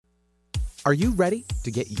Are you ready to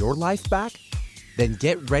get your life back? Then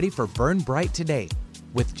get ready for Burn Bright Today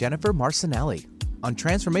with Jennifer Marcinelli on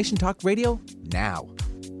Transformation Talk Radio now.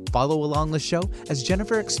 Follow along the show as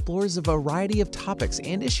Jennifer explores a variety of topics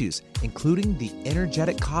and issues, including the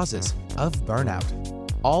energetic causes of burnout,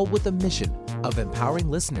 all with the mission of empowering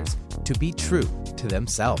listeners to be true to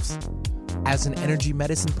themselves. As an energy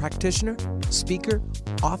medicine practitioner, speaker,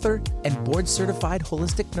 author, and board-certified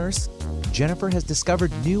holistic nurse, Jennifer has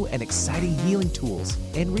discovered new and exciting healing tools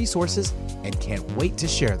and resources and can't wait to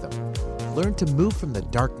share them. Learn to move from the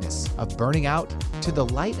darkness of burning out to the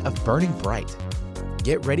light of burning bright.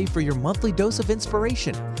 Get ready for your monthly dose of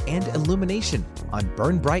inspiration and illumination on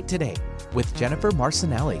Burn Bright Today with Jennifer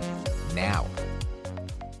Marcinelli now.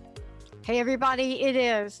 Hey everybody, it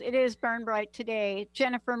is Burn Bright Today.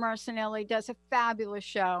 Jennifer Marcinelli does a fabulous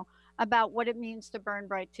show about what it means to burn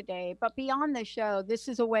bright today. But beyond the show, this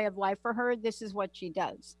is a way of life for her. This is what she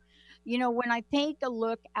does. You know, when I take a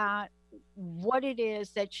look at what it is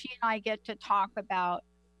that she and I get to talk about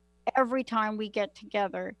every time we get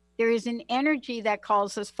together, there is an energy that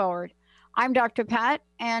calls us forward. I'm Dr. Pat,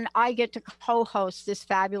 and I get to co-host this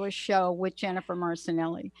fabulous show with Jennifer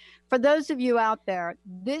Marcinelli. For those of you out there,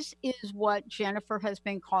 this is what Jennifer has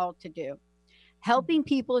been called to do, helping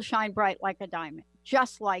people shine bright like a diamond,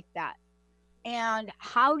 just like that. And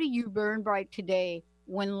how do you burn bright today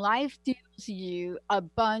when life deals you a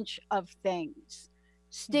bunch of things?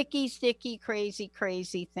 Sticky,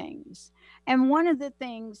 crazy things. And one of the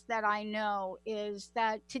things that I know is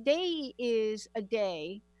that today is a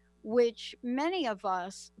day which many of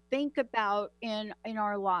us think about in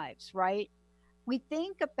our lives, right? We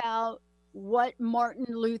think about what Martin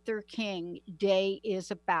Luther King Day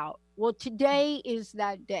is about. Well, today is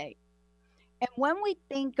that day. And when we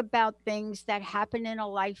think about things that happen in a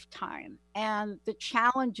lifetime and the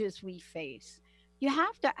challenges we face, you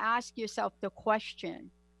have to ask yourself the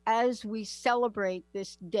question as we celebrate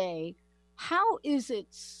this day, how is it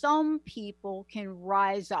some people can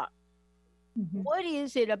rise up? Mm-hmm. What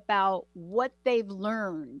is it about what they've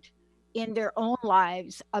learned in their own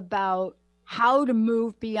lives about how to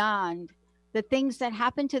move beyond the things that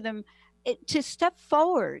happen to them to step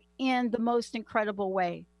forward in the most incredible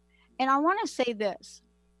way? And I want to say this.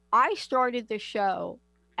 I started the show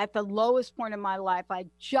at the lowest point in my life. I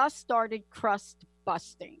just started crust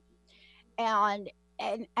busting. And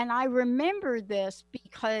I remember this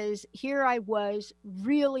because here I was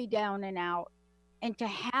really down and out. And to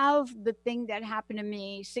have the thing that happened to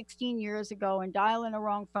me 16 years ago and dial in the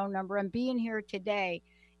wrong phone number and being here today,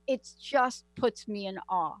 it just puts me in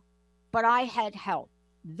awe. But I had help.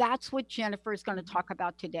 That's what Jennifer is going to talk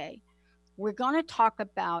about today. We're going to talk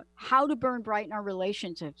about how to burn bright in our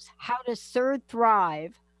relationships, how to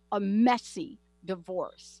thrive a messy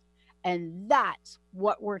divorce. And that's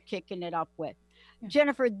what we're kicking it up with. Yeah.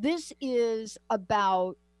 Jennifer, this is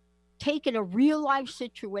about taking a real life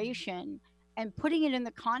situation and putting it in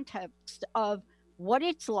the context of what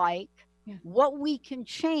it's like, what we can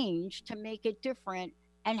change to make it different,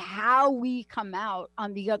 and how we come out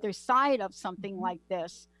on the other side of something like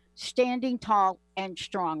this, standing tall and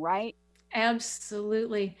strong, right?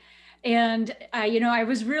 Absolutely. And, I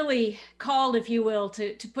was really called, if you will,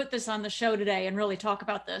 to put this on the show today and really talk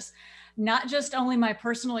about this, not just only my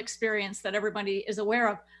personal experience that everybody is aware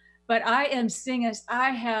of, but I am seeing as I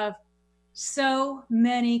have so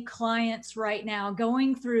many clients right now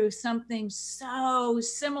going through something so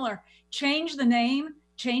similar. Change the name,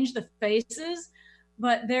 change the faces,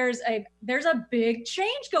 but there's a big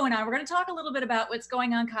change going on. We're going to talk a little bit about what's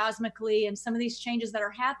going on cosmically and some of these changes that are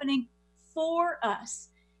happening for us.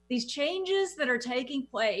 These changes that are taking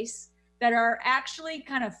place that are actually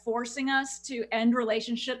kind of forcing us to end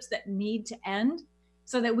relationships that need to end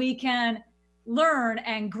so that we can learn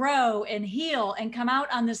and grow and heal and come out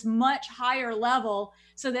on this much higher level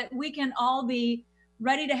so that we can all be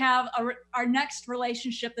ready to have our next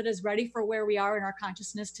relationship that is ready for where we are in our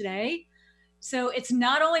consciousness today. So it's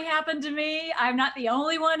not only happened to me. I'm not the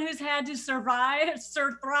only one who's had to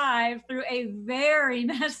thrive through a very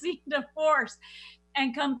messy divorce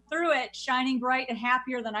and come through it shining bright and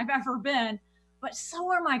happier than I've ever been. But so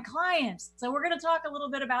are my clients. So we're going to talk a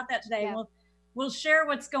little bit about that today. Yeah. We'll share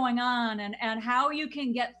what's going on and how you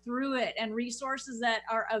can get through it and resources that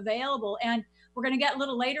are available. And we're going to get a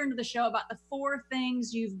little later into the show about the 4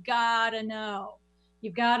 things you've got to know.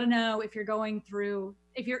 You've got to know if you're going through,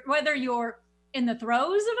 whether you're in the throes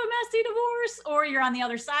of a messy divorce or you're on the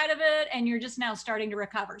other side of it and you're just now starting to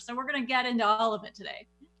recover. So we're going to get into all of it today.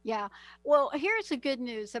 Yeah. Well, here's the good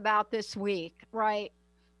news about this week, right?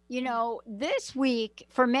 You know, this week,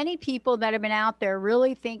 for many people that have been out there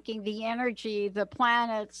really thinking the energy, the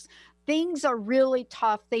planets, things are really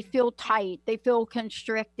tough. They feel tight. They feel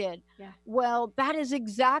constricted. Yeah. Well, that is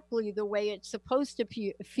exactly the way it's supposed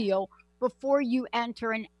to feel before you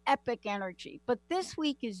enter an epic energy. But this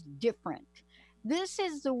week is different. This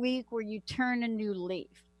is the week where you turn a new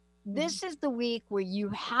leaf. This is the week where you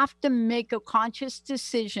have to make a conscious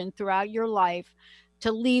decision throughout your life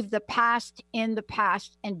to leave the past in the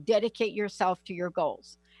past and dedicate yourself to your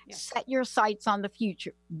goals. Yes. Set your sights on the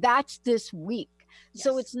future. That's this week.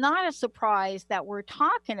 So Yes. it's not a surprise that we're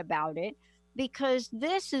talking about it, because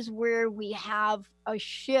this is where we have a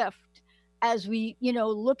shift as we,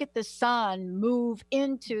 look at the sun move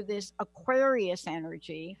into this Aquarius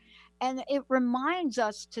energy. And it reminds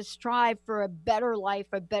us to strive for a better life,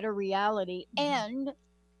 a better reality. And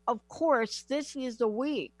of course, this is the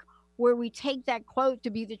week where we take that quote to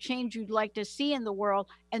be the change you'd like to see in the world.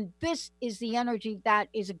 And this is the energy that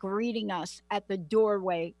is greeting us at the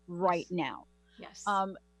doorway right now. Yes.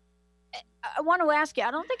 I want to ask you, I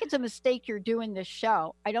don't think it's a mistake you're doing this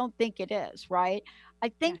show. I don't think it is, right? I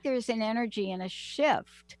think there's an energy and a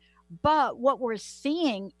shift. But what we're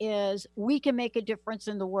seeing is we can make a difference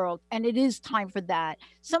in the world. And it is time for that.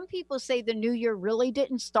 Some people say the new year really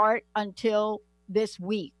didn't start until this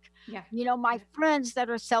week. Yeah. My friends that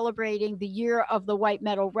are celebrating the year of the white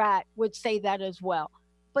metal rat would say that as well.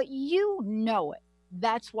 But it.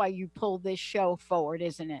 That's why you pull this show forward,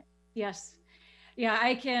 isn't it? Yes. Yeah,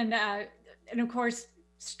 I can. And of course,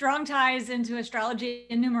 strong ties into astrology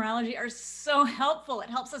and numerology are so helpful. It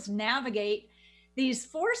helps us navigate these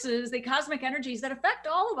forces, the cosmic energies that affect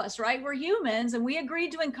all of us, right? We're humans, and we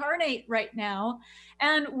agreed to incarnate right now.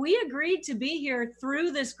 And we agreed to be here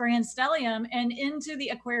through this grand stellium and into the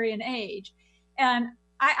Aquarian age. And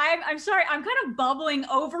I'm sorry, I'm kind of bubbling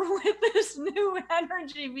over with this new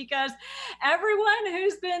energy, because everyone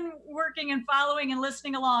who's been working and following and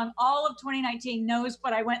listening along all of 2019 knows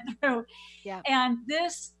what I went through. Yeah. And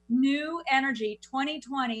this new energy,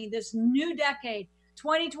 2020, this new decade,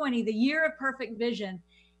 2020, the year of perfect vision,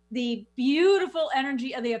 the beautiful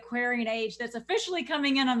energy of the Aquarian age that's officially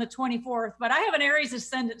coming in on the 24th, but I have an Aries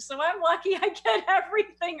ascendant, so I'm lucky I get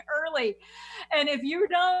everything early. And if you're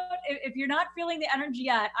not feeling the energy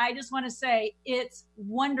yet, I just want to say it's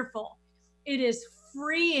wonderful. It is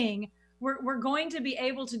freeing. We're going to be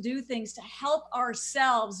able to do things to help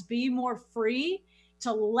ourselves be more free,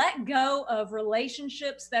 to let go of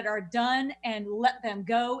relationships that are done and let them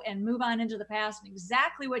go and move on into the past. And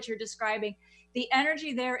exactly what you're describing, the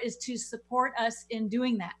energy there is to support us in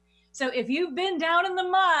doing that. So if you've been down in the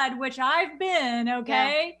mud, which I've been,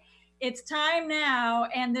 okay, it's time now.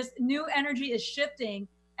 And this new energy is shifting.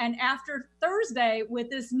 And after Thursday, with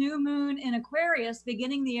this new moon in Aquarius,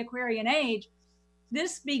 beginning the Aquarian age,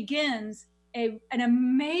 this begins an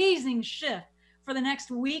amazing shift for the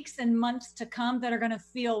next weeks and months to come that are going to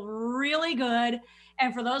feel really good.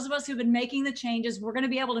 And for those of us who've been making the changes, we're going to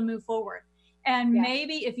be able to move forward. And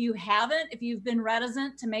maybe if you've been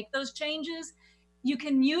reticent to make those changes, you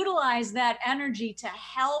can utilize that energy to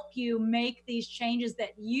help you make these changes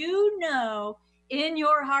that in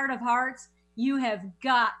your heart of hearts, you have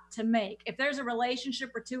got to make. If there's a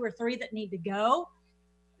relationship or two or three that need to go,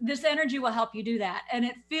 this energy will help you do that. And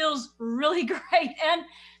it feels really great. And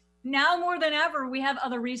now more than ever, we have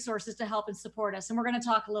other resources to help and support us. And we're going to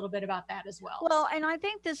talk a little bit about that as well. Well, and I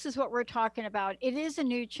think this is what we're talking about. It is a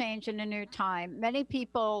new change and a new time. Many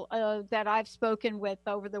people that I've spoken with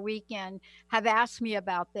over the weekend have asked me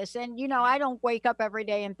about this. And, I don't wake up every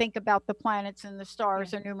day and think about the planets and the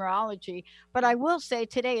stars or numerology. But I will say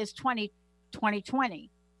today is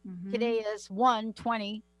 2020. Mm-hmm. Today is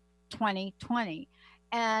 1/20/2020.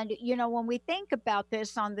 And, when we think about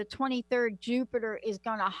this, on the 23rd, Jupiter is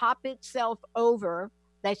going to hop itself over.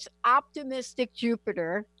 That's optimistic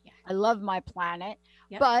Jupiter. Yeah. I love my planet.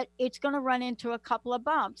 Yep. But it's going to run into a couple of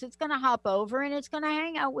bumps. It's going to hop over and it's going to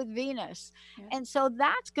hang out with Venus. Yep. And so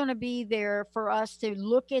that's going to be there for us to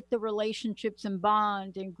look at the relationships and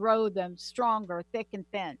bond and grow them stronger, thick and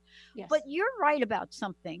thin. Yes. But you're right about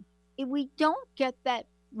something. If we don't get that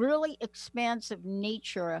really expansive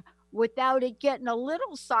nature without it getting a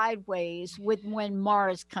little sideways with when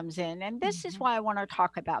Mars comes in. And this is why I want to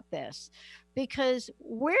talk about this, because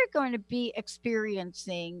we're going to be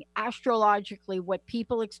experiencing astrologically what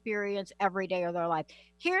people experience every day of their life.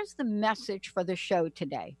 Here's the message for the show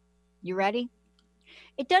today. You ready?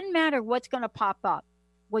 It doesn't matter what's going to pop up.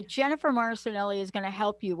 What Jennifer Marcinelli is going to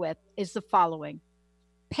help you with is the following: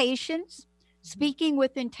 patience, speaking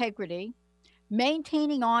with integrity,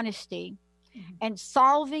 maintaining honesty, and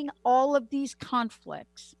solving all of these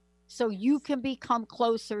conflicts so you can become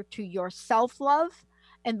closer to your self-love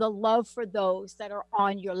and the love for those that are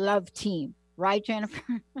on your love team. Right,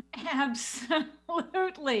 Jennifer?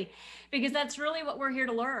 Absolutely. Because that's really what we're here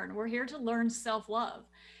to learn. We're here to learn self-love,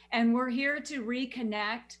 and we're here to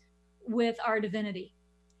reconnect with our divinity.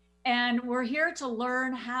 And we're here to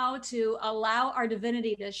learn how to allow our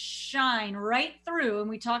divinity to shine right through. And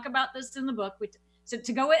we talk about this in the book. So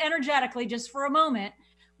to go energetically just for a moment,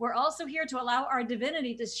 we're also here to allow our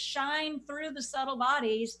divinity to shine through the subtle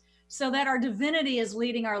bodies so that our divinity is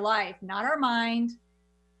leading our life, not our mind,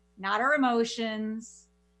 not our emotions,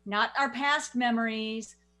 not our past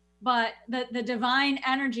memories, but the divine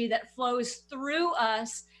energy that flows through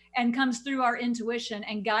us and comes through our intuition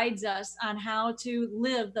and guides us on how to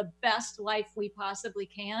live the best life we possibly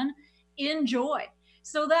can in joy.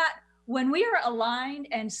 So that when we are aligned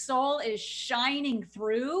and soul is shining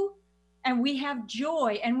through and we have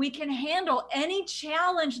joy and we can handle any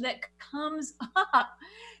challenge that comes up,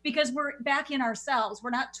 because we're back in ourselves. We're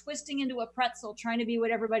not twisting into a pretzel, trying to be what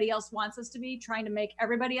everybody else wants us to be, trying to make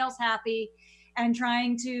everybody else happy, and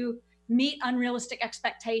trying to meet unrealistic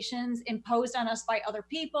expectations imposed on us by other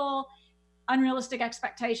people, unrealistic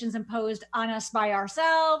expectations imposed on us by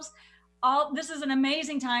ourselves. This is an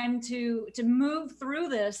amazing time to move through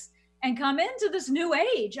this and come into this new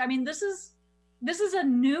age. I mean, this is a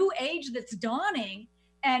new age that's dawning.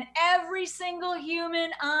 And every single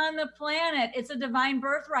human on the planet, it's a divine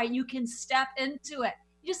birthright. You can step into it.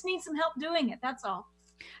 You just need some help doing it. That's all.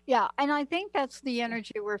 Yeah. And I think that's the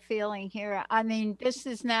energy we're feeling here. I mean, this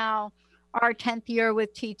is now our 10th year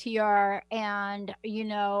with TTR and,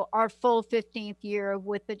 our full 15th year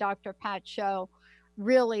with the Dr. Pat Show,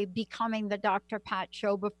 really becoming the Dr. Pat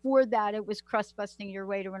Show. Before that, it was Crust Busting Your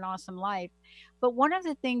Way to an Awesome Life. But one of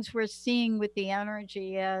the things we're seeing with the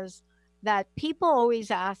energy is that people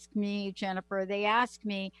always ask me, Jennifer, they ask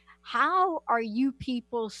me, how are you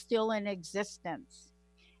people still in existence?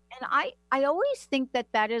 And I always think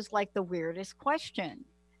that is like the weirdest question.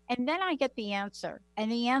 And then I get the answer.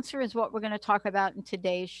 And the answer is what we're going to talk about in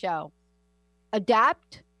today's show.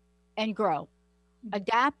 Adapt and grow.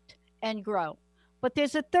 Adapt and grow. But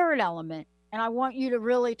there's a third element. And I want you to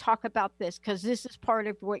really talk about this because this is part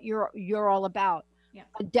of what you're all about. Yeah.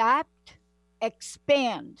 Adapt,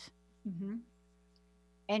 expand,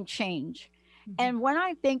 and change. And when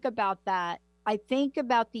I think about that, I think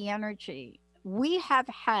about the energy we have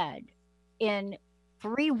had in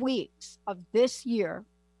 3 weeks of this year.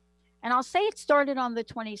 And I'll say it started on the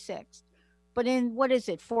 26th, but in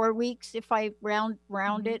 4 weeks, if I round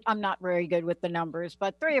it, I'm not very good with the numbers,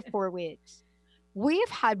 but 3 or 4 weeks, we've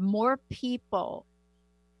had more people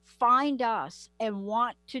find us and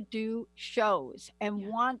want to do shows and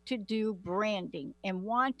want to do branding and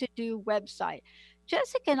want to do website.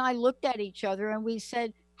 Jessica and I looked at each other and we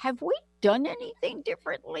said, have we done anything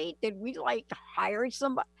differently? Did we hire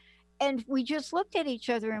somebody? And we just looked at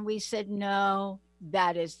each other and we said, no,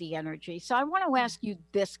 that is the energy. So I want to ask you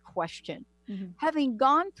this question. Having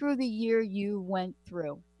gone through the year you went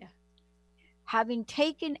through, having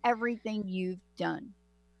taken everything you've done,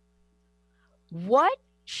 what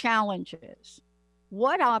challenges,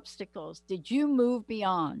 what obstacles did you move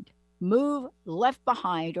beyond, move left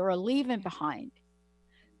behind or leaving behind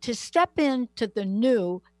to step into the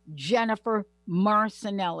new Jennifer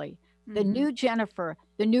Marcinelli, the new Jennifer,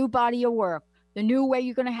 the new body of work, the new way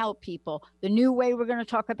you're going to help people, the new way we're going to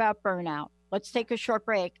talk about burnout? Let's take a short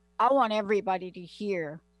break. I want everybody to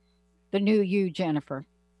hear the new you, Jennifer.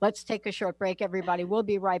 Let's take a short break, everybody. We'll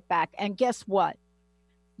be right back. And guess what?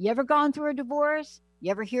 You ever gone through a divorce?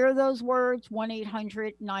 You ever hear those words?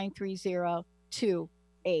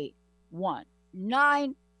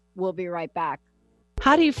 1-800-930-2819. We'll be right back.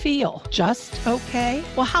 How do you feel? Just okay?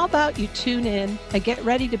 Well, how about you tune in and get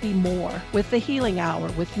ready to be more with the Healing Hour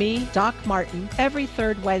with me, Doc Martin, every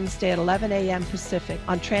third Wednesday at 11 a.m. Pacific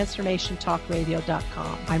on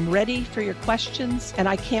TransformationTalkRadio.com. I'm ready for your questions, and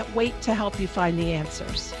I can't wait to help you find the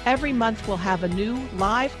answers. Every month, we'll have a new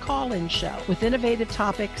live call-in show with innovative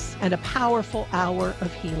topics and a powerful hour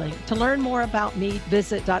of healing. To learn more about me,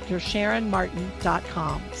 visit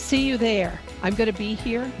DrSharonMartin.com. See you there. I'm going to be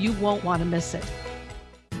here. You won't want to miss it.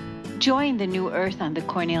 Join the New Earth on the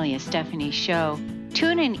Cornelia Stephanie Show.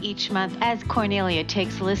 Tune in each month as Cornelia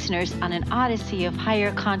takes listeners on an odyssey of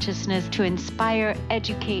higher consciousness to inspire,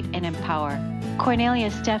 educate, and empower. Cornelia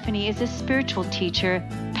Stephanie is a spiritual teacher,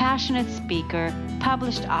 passionate speaker,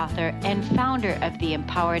 published author, and founder of the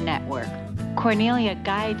Empower Network. Cornelia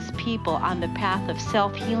guides people on the path of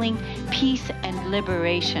self-healing, peace, and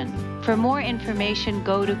liberation. For more information,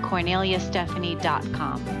 go to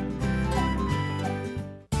CorneliaStephanie.com.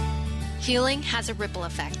 Healing has a ripple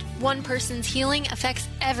effect. One person's healing affects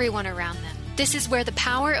everyone around them. This is where the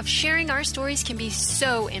power of sharing our stories can be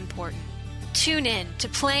so important. Tune in to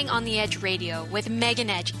Playing on the Edge Radio with Megan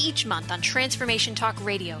Edge each month on Transformation Talk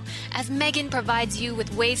Radio, as Megan provides you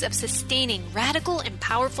with ways of sustaining radical and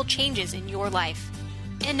powerful changes in your life.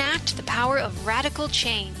 Enact the power of radical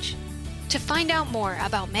change. To find out more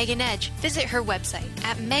about Megan Edge, visit her website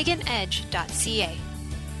at meganedge.ca.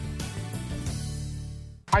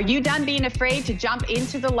 Are you done being afraid to jump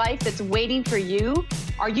into the life that's waiting for you?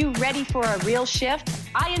 Are you ready for a real shift?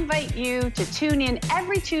 I invite you to tune in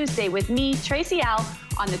every Tuesday with me, Tracy L.,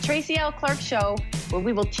 on the Tracy L. Clark Show, where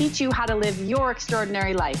we will teach you how to live your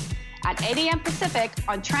extraordinary life. At 8 a.m. Pacific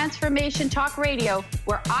on Transformation Talk Radio,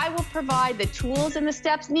 where I will provide the tools and the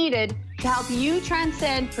steps needed to help you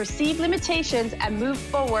transcend perceived limitations and move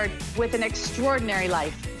forward with an extraordinary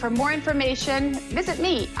life. For more information, visit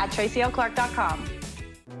me at tracylclark.com.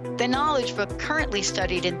 The Knowledge Book, currently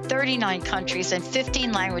studied in 39 countries and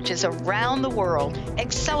 15 languages around the world,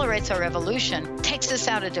 accelerates our evolution, takes us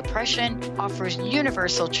out of depression, offers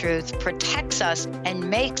universal truth, protects us, and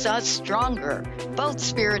makes us stronger, both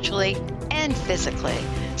spiritually and physically.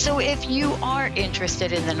 So if you are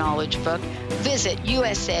interested in the Knowledge Book, visit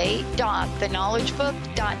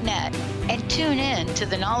usa.theknowledgebook.net and tune in to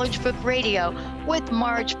the Knowledge Book Radio with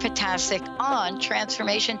Marge Potasic on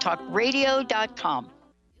TransformationTalkRadio.com.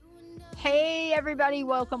 Hey, everybody.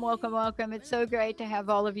 Welcome, welcome, welcome. It's so great to have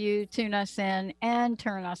all of you tune us in and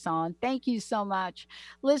turn us on. Thank you so much.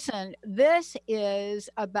 Listen, this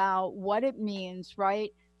is about what it means,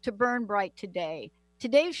 right, to burn bright today.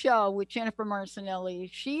 Today's show with Jennifer Marcinelli,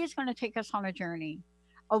 she is going to take us on a journey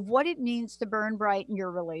of what it means to burn bright in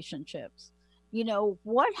your relationships. You know,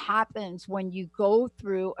 what happens when you go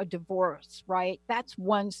through a divorce, right? That's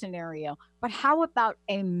one scenario. But how about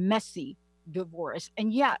a messy divorce?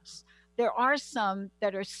 And yes, there are some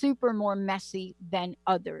that are super more messy than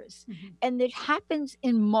others. Mm-hmm. And it happens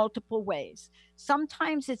in multiple ways.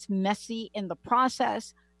 Sometimes it's messy in the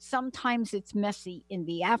process. Sometimes it's messy in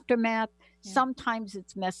the aftermath. Yeah. Sometimes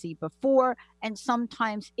it's messy before. And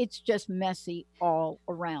sometimes it's just messy all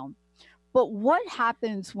around. But what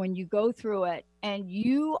happens when you go through it and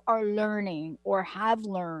you are learning or have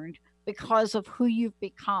learned because of who you've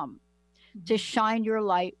become to shine your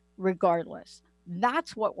light regardless?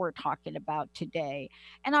 That's what we're talking about today.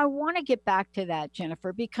 And I want to get back to that,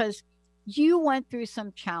 Jennifer, because you went through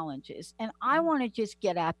some challenges and I want to just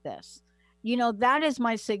get at this. You know, that is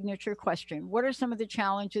my signature question. What are some of the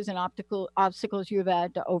challenges and obstacles you've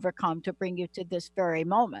had to overcome to bring you to this very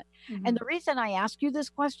moment? Mm-hmm. And the reason I ask you this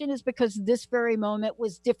question is because this very moment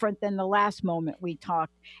was different than the last moment we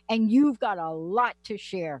talked, and you've got a lot to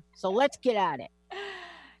share. So let's get at it.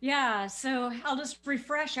 Yeah, so I'll just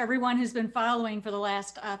refresh everyone who's been following for the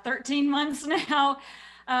last 13 months now.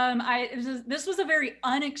 This was a very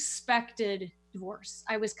unexpected divorce.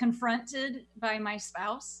 I was confronted by my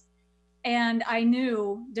spouse, and I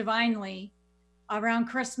knew divinely around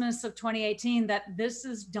Christmas of 2018 that this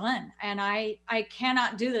is done, and I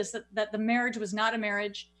cannot do this, that the marriage was not a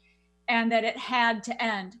marriage, and that it had to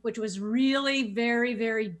end, which was really very,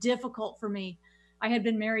 very difficult for me. I had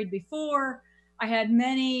been married before. I had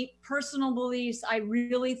many personal beliefs. I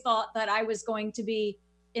really thought that I was going to be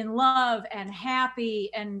in love and happy,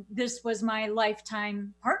 and this was my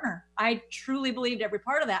lifetime partner. I truly believed every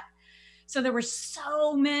part of that. So there were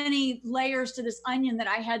so many layers to this onion that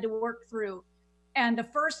I had to work through. And the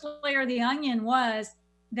first layer of the onion was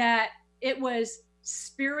that it was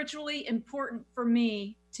spiritually important for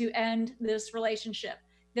me to end this relationship.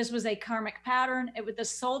 This was a karmic pattern. The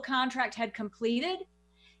soul contract had completed,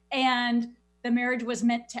 and the marriage was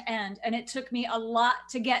meant to end. And it took me a lot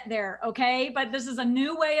to get there, okay? But this is a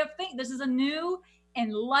new way of thinking. This is a new,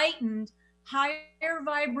 enlightened, higher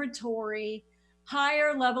vibratory,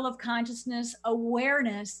 higher level of consciousness,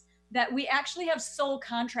 awareness, that we actually have soul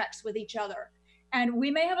contracts with each other. And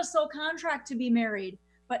we may have a soul contract to be married,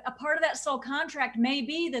 but a part of that soul contract may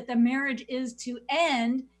be that the marriage is to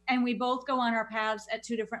end, and we both go on our paths at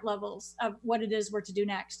two different levels of what it is we're to do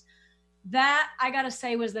next. That, I got to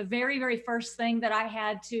say, was the very, very first thing that I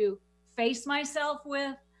had to face myself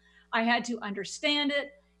with. I had to understand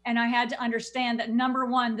it. And I had to understand that, number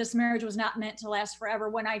one, this marriage was not meant to last forever.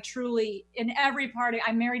 When I truly, in every party,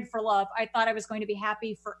 I married for love. I thought I was going to be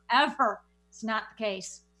happy forever. It's not the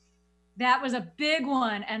case. That was a big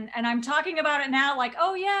one. And I'm talking about it now like,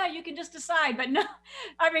 oh yeah, you can just decide. But no,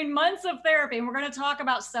 I mean, months of therapy. And we're going to talk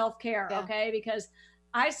about self-care, okay? Because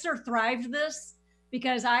I thrived this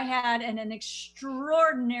because I had an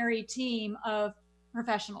extraordinary team of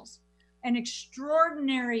professionals, an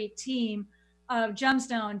extraordinary team of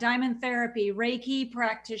gemstone, diamond therapy, Reiki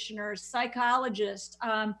practitioners, psychologists,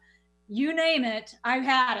 you name it, I've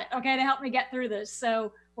had it, okay, to help me get through this.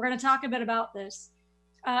 So We're going to talk a bit about this.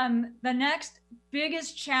 The next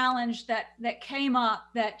biggest challenge that came up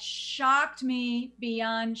that shocked me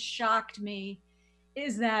beyond shocked me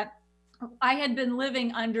is that I had been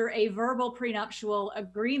living under a verbal prenuptial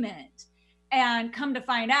agreement, and come to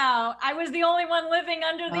find out I was the only one living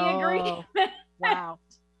under the agreement. Wow.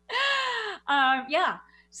 Yeah.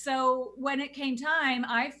 So when it came time,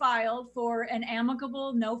 I filed for an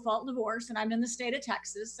amicable no-fault divorce, and I'm in the state of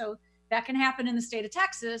Texas. So that can happen in the state of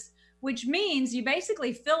Texas, which means you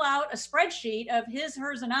basically fill out a spreadsheet of his,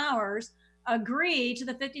 hers, and ours, agree to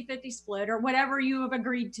the 50-50 split or whatever you have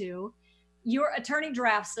agreed to. Your attorney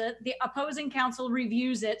drafts it, the opposing counsel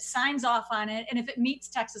reviews it, signs off on it, and if it meets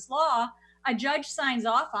Texas law, a judge signs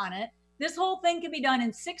off on it. This whole thing can be done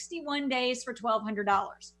in 61 days for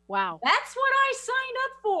 $1,200. Wow. That's what I signed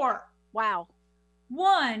up for. Wow.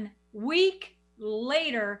 1 week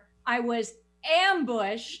later, I was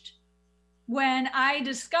ambushed when I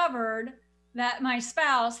discovered that my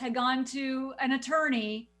spouse had gone to an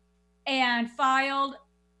attorney and filed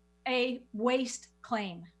a waste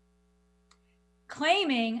claim,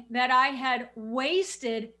 claiming that I had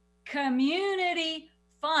wasted community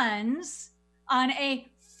funds on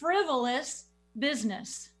a frivolous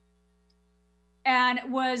business, and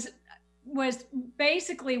was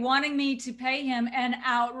basically wanting me to pay him an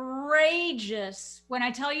outrageous, when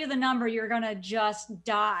I tell you the number, you're going to just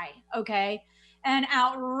die, okay? An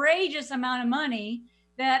outrageous amount of money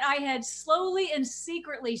that I had slowly and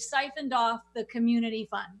secretly siphoned off the community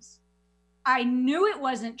funds. I knew it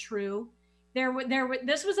wasn't true.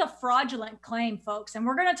 This was a fraudulent claim, folks, and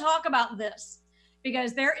we're going to talk about this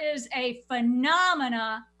because there is a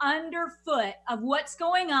phenomena underfoot of what's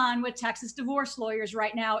going on with Texas divorce lawyers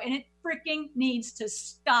right now, and it freaking needs to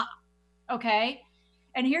stop, okay?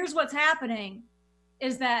 And here's what's happening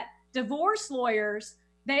is that divorce lawyers,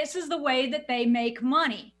 this is the way that they make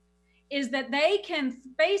money, is that they can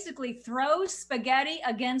basically throw spaghetti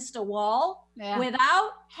against a wall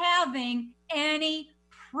without having any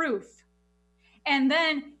proof. And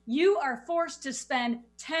then you are forced to spend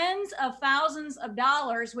tens of thousands of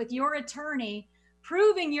dollars with your attorney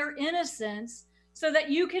proving your innocence so that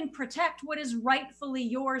you can protect what is rightfully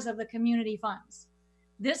yours of the community funds.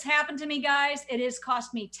 This happened to me, guys. It has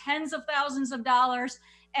cost me tens of thousands of dollars,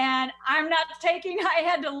 and I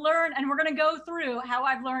had to learn, and we're going to go through how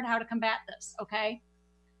I've learned how to combat this, okay?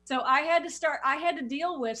 So I had to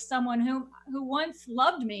deal with someone who once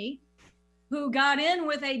loved me, who got in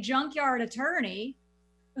with a junkyard attorney,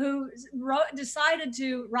 who decided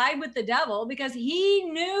to ride with the devil because he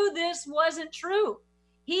knew this wasn't true.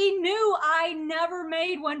 He knew I never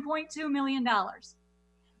made $1.2 million.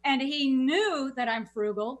 And he knew that I'm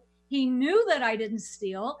frugal. He knew that I didn't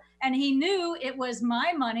steal. And he knew it was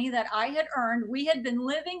my money that I had earned. We had been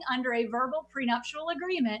living under a verbal prenuptial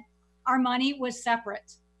agreement. Our money was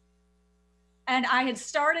separate. And I had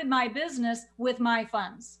started my business with my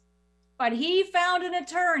funds. But he found an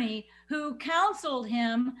attorney who counseled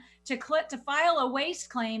him to file a waste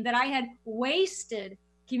claim that I had wasted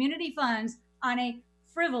community funds on a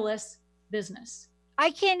frivolous business.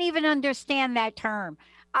 I can't even understand that term.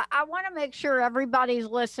 I want to make sure everybody's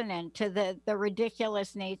listening to the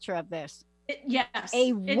ridiculous nature of this. Yes.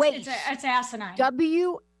 Waste. It's asinine.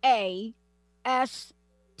 WASTE.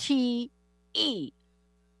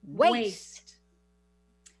 Waste.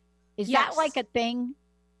 Is that like a thing?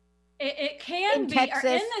 It can be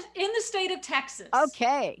Texas? in the state of Texas.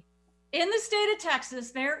 Okay. In the state of Texas,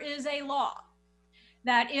 there is a law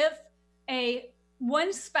that if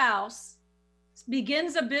one spouse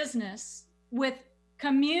begins a business with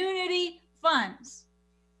community funds,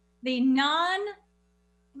 the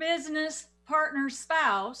non-business partner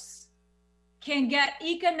spouse can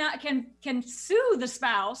can sue the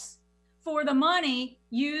spouse for the money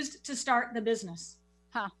used to start the business.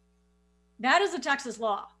 That is a Texas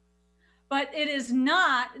law. But it is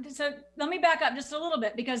not. So let me back up just a little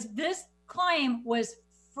bit because this claim was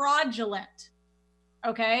fraudulent.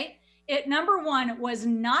 Okay. It, number one, was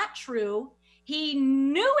not true. He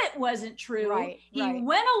knew it wasn't true. Right, he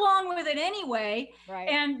went along with it anyway. Right.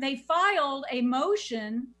 And they filed a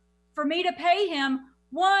motion for me to pay him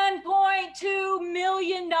 $1.2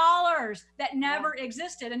 million that never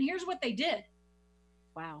existed. And here's what they did.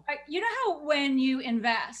 Wow. You know how when you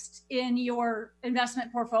invest in your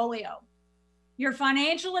investment portfolio, your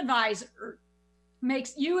financial advisor make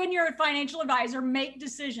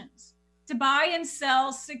decisions to buy and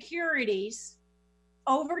sell securities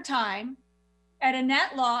over time at a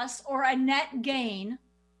net loss or a net gain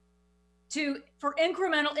for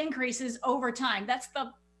incremental increases over time. That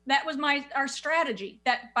was our strategy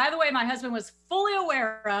that, by the way, my husband was fully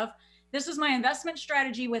aware of This was my investment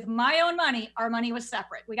strategy with my own money. Our money was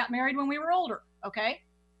separate. We got married when we were older, okay?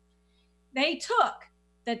 They took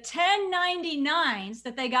the 1099s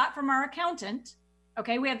that they got from our accountant,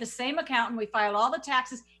 okay? We have the same accountant. We filed all the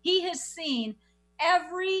taxes. He has seen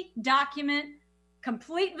every document,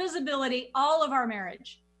 complete visibility, all of our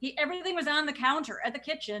marriage. Everything was on the counter at the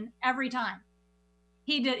kitchen every time.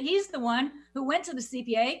 He's the one who went to the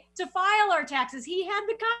CPA to file our taxes. He had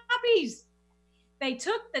the copies. They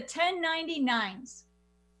took the 1099s.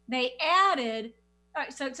 They added,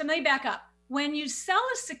 so let me back up. When you sell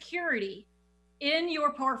a security in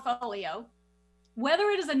your portfolio, whether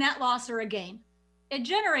it is a net loss or a gain, it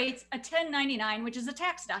generates a 1099, which is a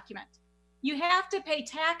tax document. You have to pay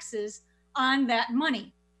taxes on that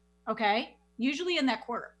money, okay? Usually in that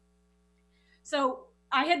quarter. So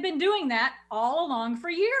I had been doing that all along for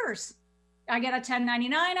years. I get a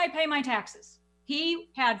 1099, I pay my taxes. He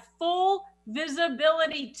had full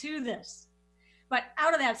visibility to this. But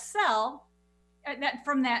out of that sell,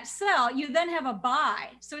 from that sell, you then have a buy.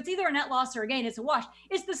 So it's either a net loss or a gain. It's a wash.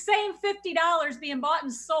 It's the same $50 being bought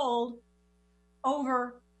and sold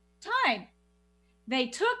over time. They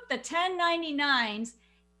took the 1099s,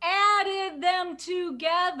 added them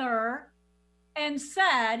together, and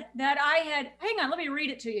said that I had, hang on, let me read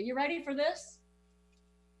it to you. You ready for this?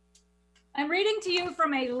 I'm reading to you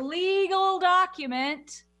from a legal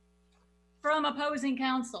document from opposing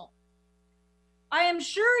counsel. I am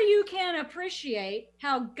sure you can appreciate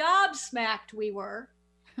how gobsmacked we were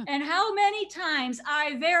and how many times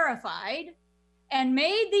I verified and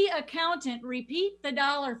made the accountant repeat the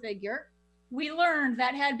dollar figure we learned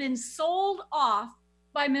that had been sold off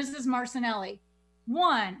by Mrs. Marcinelli.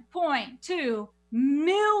 $1.2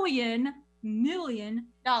 million.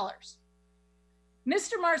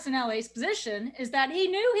 Mr. Marcinelli's position is that he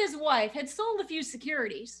knew his wife had sold a few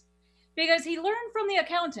securities because he learned from the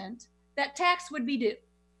accountant that tax would be due,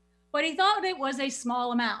 but he thought it was a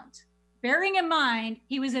small amount, bearing in mind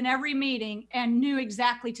he was in every meeting and knew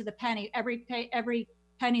exactly to the penny, every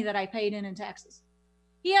penny that I paid in taxes.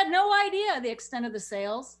 He had no idea the extent of the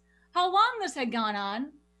sales, how long this had gone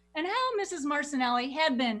on, and how Mrs. Marcinelli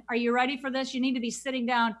had been, are you ready for this? You need to be sitting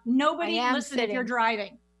down. Nobody listen if you're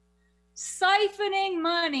driving. Siphoning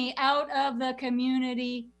money out of the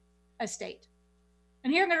community estate.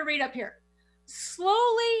 And here I'm going to read up here.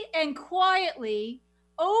 Slowly and quietly,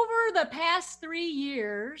 over the past 3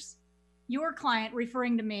 years, your client,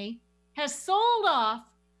 referring to me, has sold off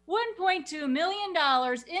 $1.2 million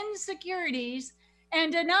in securities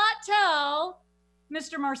and did not tell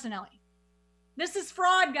Mr. Marcinelli. This is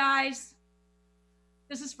fraud, guys.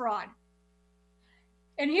 This is fraud.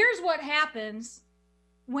 And here's what happens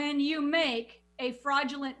when you make a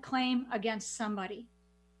fraudulent claim against somebody.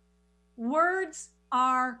 Words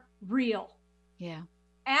are real. Yeah.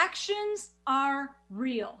 Actions are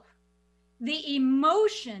real. The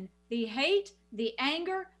emotion, the hate, the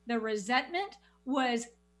anger, the resentment was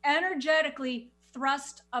energetically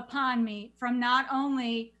thrust upon me from not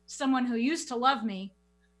only someone who used to love me,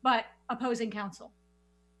 but opposing counsel.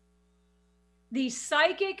 The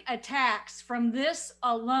psychic attacks from this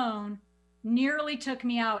alone nearly took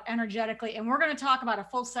me out energetically. And we're going to talk about a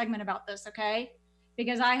full segment about this, okay?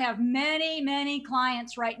 Because I have many, many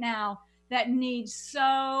clients right now that need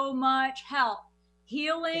so much help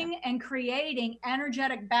healing and creating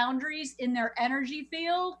energetic boundaries in their energy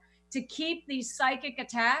field to keep these psychic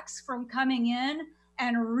attacks from coming in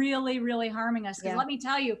and really, really harming us. Because let me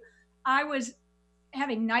tell you, I was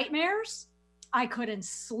having nightmares. I couldn't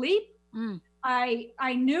sleep.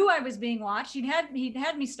 I knew I was being watched. He'd had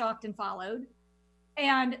me stalked and followed.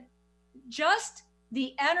 And just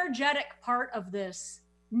the energetic part of this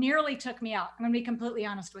nearly took me out. I'm going to be completely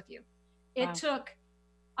honest with you.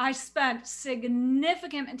 I spent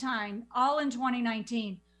significant time all in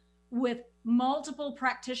 2019 with multiple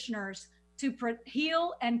practitioners to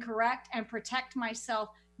heal and correct and protect myself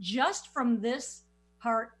just from this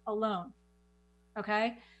part alone.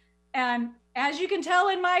 Okay. And as you can tell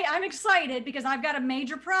I'm excited because I've got a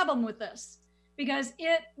major problem with this because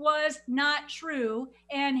it was not true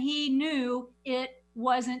and he knew it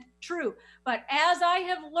wasn't true. But as I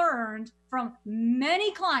have learned from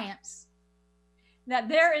many clients that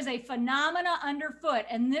there is a phenomena underfoot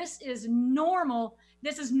and this is normal.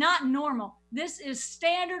 This is not normal. This is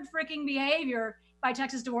standard freaking behavior by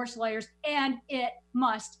Texas divorce lawyers and it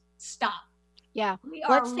must stop. Yeah. We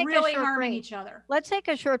are really harming each other. Let's take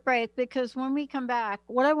a short break because when we come back,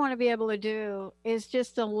 what I want to be able to do is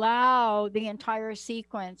just allow the entire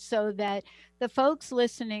sequence so that the folks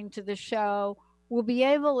listening to the show will be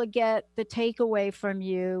able to get the takeaway from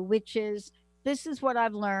you, which is this is what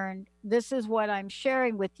I've learned. This is what I'm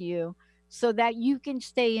sharing with you so that you can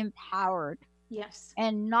stay empowered. Yes.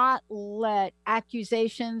 And not let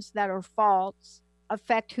accusations that are false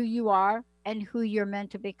affect who you are and who you're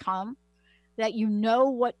meant to become. That you know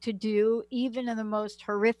what to do, even in the most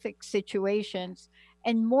horrific situations.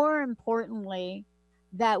 And more importantly,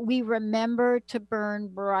 that we remember to burn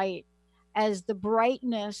bright, as the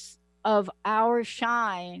brightness of our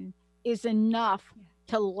shine is enough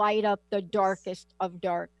to light up the darkest of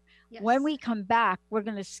dark. Yes. When we come back, we're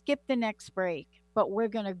going to skip the next break, but we're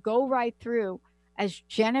going to go right through as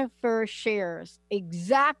Jennifer shares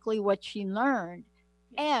exactly what she learned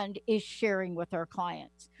and is sharing with our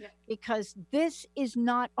clients. Yeah. Because this is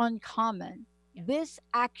not uncommon. Yeah. This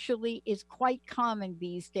actually is quite common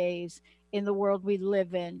these days in the world we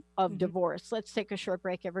live in of divorce. Let's take a short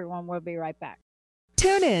break, everyone. We'll be right back.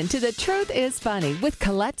 Tune in to The Truth is Funny with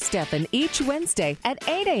Colette Steffen each Wednesday at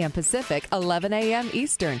 8 a.m. Pacific, 11 a.m.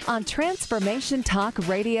 Eastern on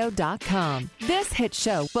TransformationTalkRadio.com. This hit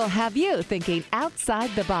show will have you thinking outside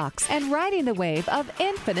the box and riding the wave of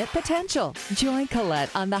infinite potential. Join Colette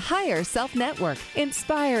on the Higher Self Network,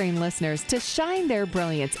 inspiring listeners to shine their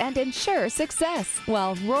brilliance and ensure success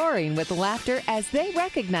while roaring with laughter as they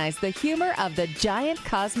recognize the humor of the giant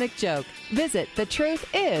cosmic joke. Visit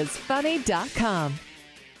thetruthисfunny.com.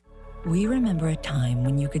 We remember a time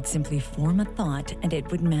when you could simply form a thought and it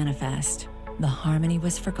would manifest. The harmony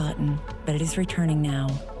was forgotten, but it is returning now.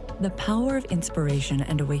 The Power of Inspiration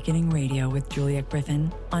and Awakening Radio with Julia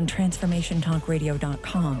Griffin on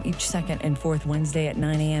TransformationTalkRadio.com each second and fourth Wednesday at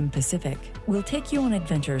 9 a.m. Pacific. We'll take you on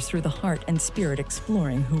adventures through the heart and spirit,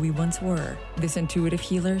 exploring who we once were. This intuitive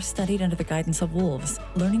healer studied under the guidance of wolves,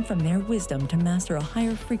 learning from their wisdom to master a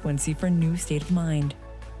higher frequency for a new state of mind.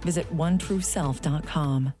 Visit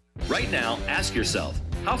OneTrueSelf.com. Right now, ask yourself,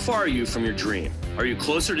 how far are you from your dream? Are you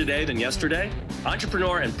closer today than yesterday?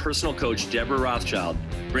 Entrepreneur and personal coach Deborah Rothschild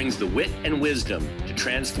brings the wit and wisdom to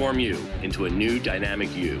transform you into a new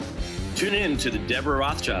dynamic you. Tune in to the Deborah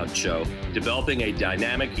Rothschild Show, Developing a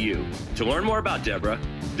Dynamic You. To learn more about Deborah,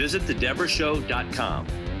 visit thedeborahshow.com.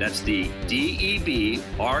 That's the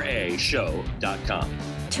DEBRA show.com.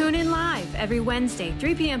 Tune in live every Wednesday,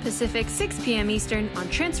 3 p.m. Pacific, 6 p.m. Eastern on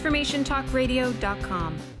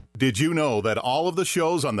TransformationTalkRadio.com. Did you know that all of the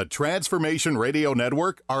shows on the Transformation Radio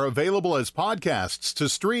Network are available as podcasts to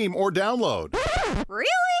stream or download? Really?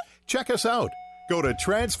 Check us out. Go to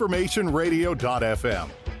transformationradio.fm.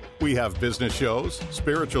 We have business shows,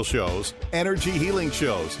 spiritual shows, energy healing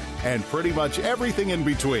shows, and pretty much everything in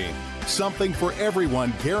between. Something for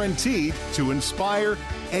everyone, guaranteed to inspire,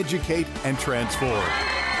 educate, and transform.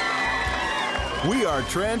 We are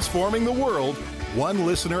transforming the world, one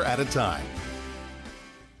listener at a time.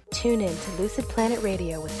 Tune in to Lucid Planet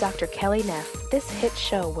Radio with Dr. Kelly Neff. This hit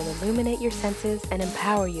show will illuminate your senses and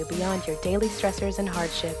empower you beyond your daily stressors and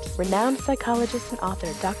hardships. Renowned psychologist and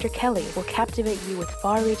author Dr. Kelly will captivate you with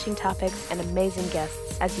far-reaching topics and amazing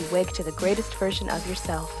guests as you wake to the greatest version of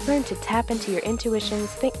yourself. Learn to tap into your intuitions,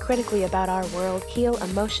 think critically about our world, heal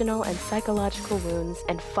emotional and psychological wounds,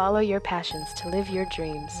 and follow your passions to live your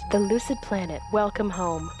dreams. The Lucid Planet. Welcome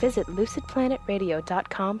home. Visit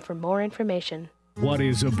lucidplanetradio.com for more information. What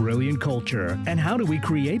is a brilliant culture, and how do we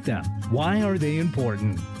create them? Why are they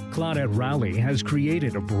important? Claudette Rowley has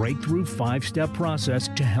created a breakthrough 5-step process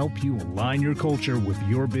to help you align your culture with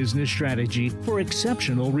your business strategy for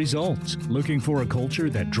exceptional results. Looking for a culture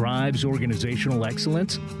that drives organizational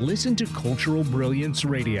excellence? Listen to Cultural Brilliance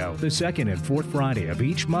Radio, the second and fourth Friday of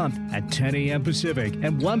each month at 10 a.m. Pacific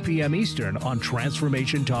and 1 p.m. Eastern on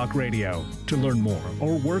Transformation Talk Radio. To learn more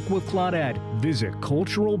or work with Claudette, visit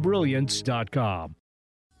culturalbrilliance.com.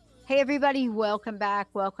 Hey, everybody, welcome back.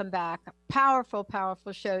 Welcome back. Powerful,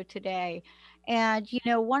 powerful show today. And, you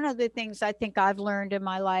know, one of the things I think I've learned in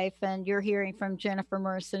my life, and you're hearing from Jennifer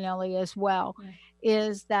Marcinelli as well,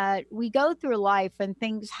 is that we go through life and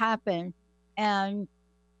things happen. And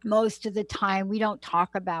most of the time we don't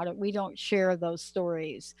talk about it. We don't share those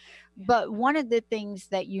stories. But one of the things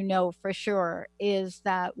that you know for sure is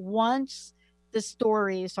that once the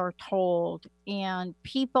stories are told and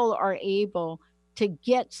people are able to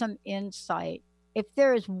get some insight, if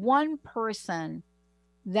there is one person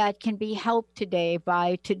that can be helped today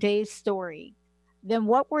by today's story, then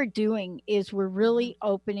what we're doing is we're really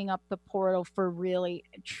opening up the portal for really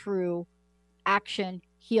true action,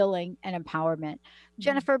 healing, and empowerment.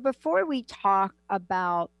 Jennifer, before we talk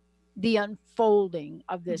about the unfolding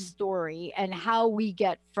of this story and how we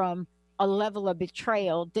get from a level of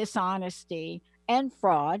betrayal, dishonesty, and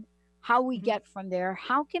fraud, how we get from there,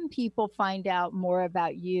 how can people find out more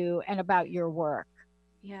about you and about your work?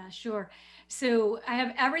 Yeah, sure. So I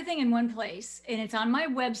have everything in one place, and it's on my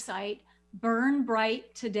website,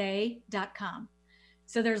 burnbrighttoday.com.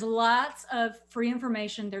 So there's lots of free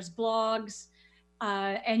information. There's blogs,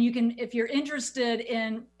 and you can, if you're interested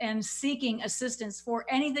in seeking assistance for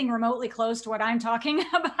anything remotely close to what I'm talking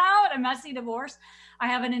about, a messy divorce, I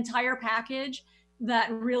have an entire package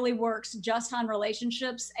that really works just on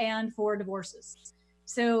relationships and for divorces.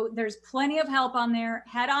 So there's plenty of help on there.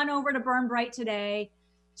 Head on over to Burn Bright Today.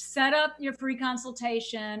 Set up your free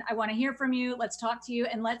consultation. I want to hear from you. Let's talk to you,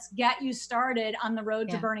 and let's get you started on the road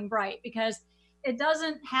to burning bright, because it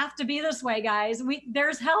doesn't have to be this way, guys.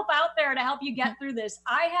 There's help out there to help you get through this.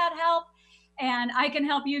 I had help, and I can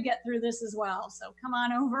help you get through this as well. So come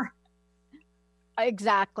on over.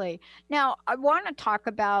 Exactly. Now, I want to talk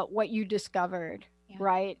about what you discovered,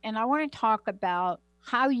 right? And I want to talk about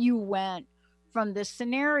how you went from the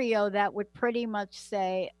scenario that would pretty much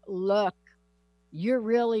say, look, you're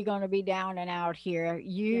really going to be down and out here.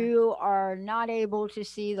 You are not able to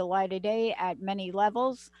see the light of day at many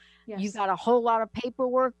levels. Yes. You got a whole lot of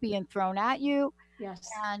paperwork being thrown at you. Yes.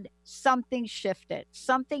 And something shifted.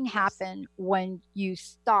 Something happened when you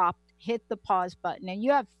stopped, hit the pause button. And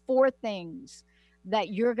you have 4 things that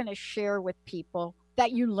you're going to share with people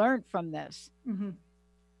that you learned from this. Mm-hmm.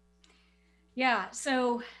 Yeah.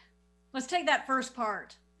 So let's take that first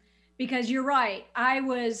part, because you're right. I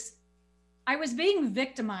was being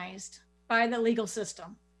victimized by the legal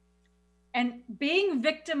system. And being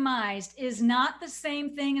victimized is not the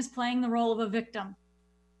same thing as playing the role of a victim.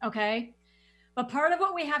 Okay? But part of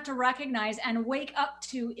what we have to recognize and wake up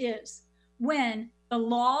to is when the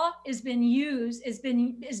law is being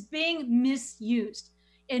misused.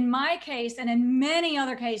 In my case, and in many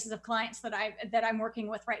other cases of clients that I'm working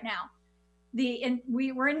with right now,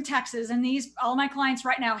 we're in Texas, and all my clients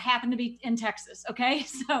right now happen to be in Texas. Okay?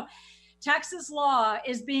 So Texas law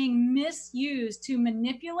is being misused to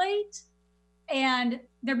manipulate, and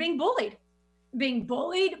they're being bullied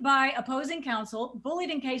by opposing counsel, bullied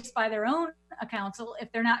in case by their own counsel if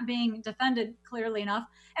they're not being defended clearly enough,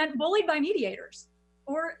 and bullied by mediators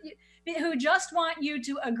or who just want you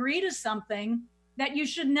to agree to something that you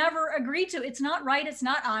should never agree to. It's not right. It's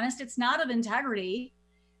not honest. It's not of integrity.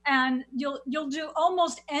 And you'll do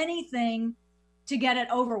almost anything to get it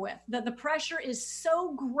over with. The pressure is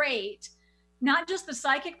so great, not just the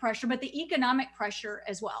psychic pressure, but the economic pressure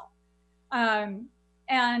as well.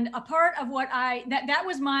 And a part of what that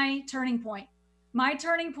was my turning point. My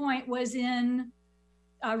turning point was in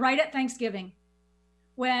right at Thanksgiving,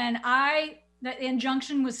 when the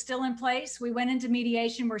injunction was still in place. We went into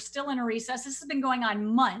mediation. We're still in a recess. This has been going on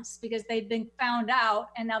months because they've been found out,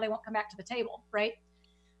 and now they won't come back to the table, right?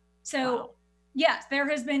 So wow. Yes, there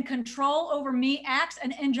has been control over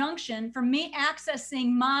an injunction for me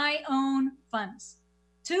accessing my own funds,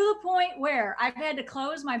 to the point where I've had to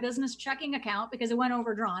close my business checking account because it went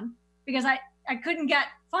overdrawn, because I couldn't get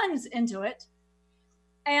funds into it.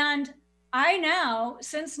 And I now,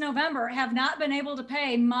 since November, have not been able to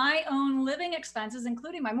pay my own living expenses,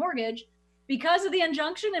 including my mortgage, because of the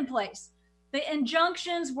injunction in place. The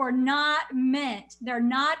injunctions were they're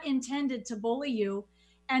not intended to bully you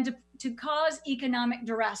and to cause economic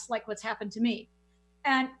duress like what's happened to me.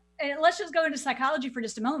 And let's just go into psychology for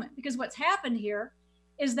just a moment, because what's happened here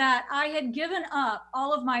is that I had given up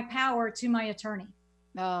all of my power to my attorney.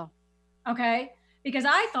 Oh. Okay? Because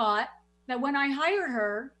I thought that when I hired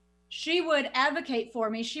her, she would advocate for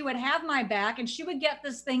me, she would have my back, and she would get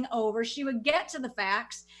this thing over, she would get to the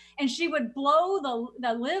facts, and she would blow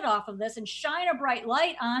the lid off of this and shine a bright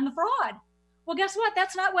light on the fraud. Well, guess what?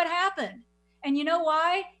 That's not what happened. And you know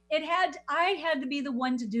why? I had to be the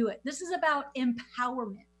one to do it. This is about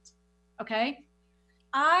empowerment, okay?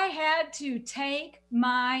 I had to take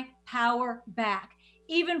my power back,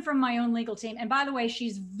 even from my own legal team. And by the way,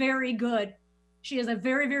 she's very good. She is a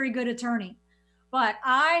very, very good attorney. But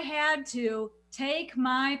I had to take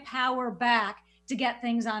my power back to get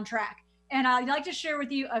things on track. And I'd like to share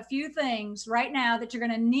with you a few things right now that you're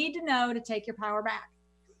going to need to know to take your power back.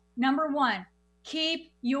 Number 1,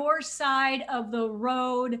 keep your side of the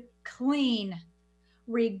road clean.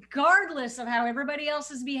 Regardless of how everybody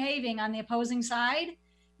else is behaving on the opposing side,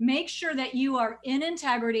 make sure that you are in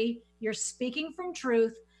integrity, you're speaking from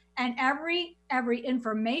truth, and every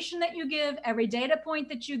information that you give, every data point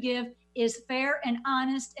that you give is fair and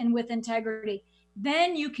honest and with integrity.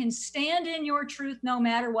 Then you can stand in your truth no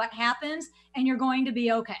matter what happens, and you're going to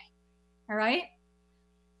be okay. All right?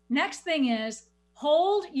 Next thing is,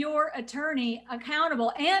 hold your attorney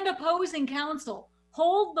accountable and opposing counsel.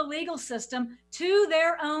 Hold the legal system to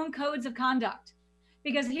their own codes of conduct.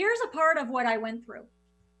 Because here's a part of what I went through.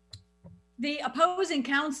 the opposing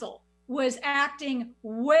counsel was acting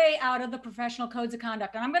way out of the professional codes of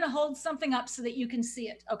conduct. And I'm going to hold something up so that you can see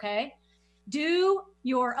it, okay? Do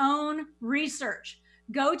your own research.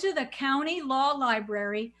 Go to the county law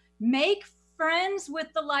library, make friends with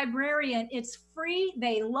the librarian. It's free.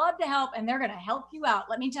 They love to help, and they're going to help you out.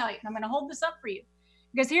 Let me tell you, and I'm going to hold this up for you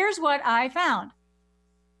because here's what I found.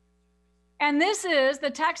 And this is the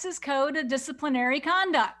Texas Code of Disciplinary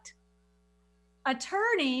Conduct.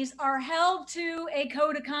 Attorneys are held to a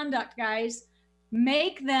code of conduct, guys.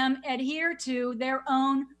 Make them adhere to their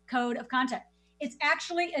own code of conduct. It's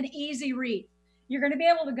actually an easy read. You're going to be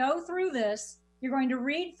able to go through this. You're going to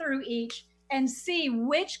read through each and see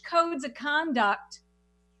which codes of conduct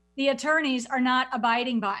the attorneys are not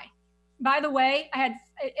abiding by. By the way, I had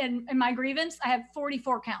in my grievance, I have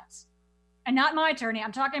 44 counts. And not my attorney.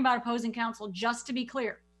 I'm talking about opposing counsel, just to be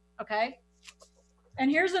clear. Okay? And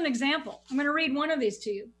here's an example. I'm going to read one of these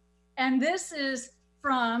to you. And this is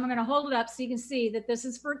from, I'm going to hold it up so you can see that this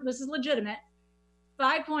is legitimate.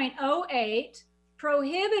 5.08,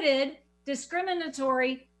 prohibited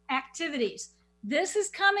discriminatory activities. This is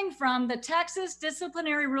coming from the Texas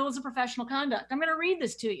Disciplinary Rules of Professional Conduct. I'm going to read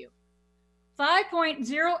this to you.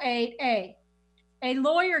 5.08a, a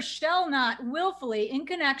lawyer shall not willfully, in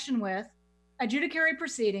connection with adjudicatory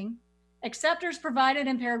proceeding, except as provided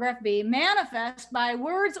in paragraph B, manifest by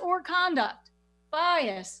words or conduct,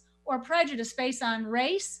 bias or prejudice based on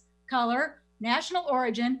race, color, national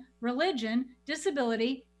origin, religion,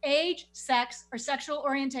 disability, age, sex, or sexual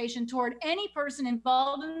orientation toward any person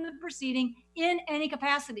involved in the proceeding in any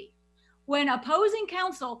capacity. When opposing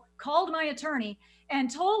counsel called my attorney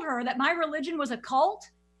and told her that my religion was a cult,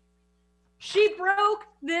 she broke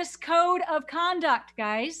this code of conduct,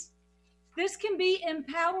 guys. This can be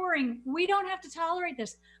empowering. We don't have to tolerate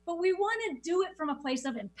this, but we want to do it from a place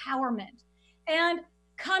of empowerment and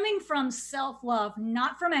coming from self-love,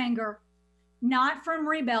 not from anger, not from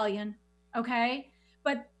rebellion, okay?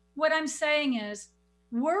 But what I'm saying is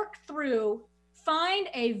work through, find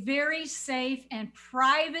a very safe and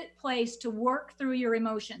private place to work through your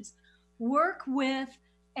emotions. Work with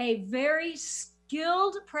a very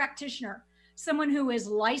skilled practitioner, someone who is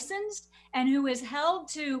licensed and who is held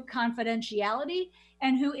to confidentiality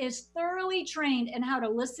and who is thoroughly trained in how to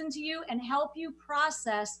listen to you and help you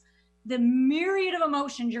process the myriad of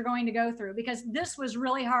emotions you're going to go through. Because this was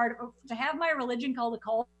really hard to have my religion called a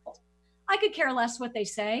cult. I could care less what they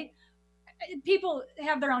say. People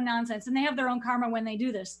have their own nonsense and they have their own karma when they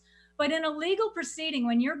do this. But in a legal proceeding,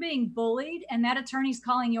 when you're being bullied and that attorney's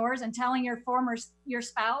calling yours and telling your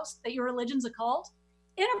spouse that your religion's a cult,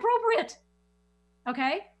 inappropriate.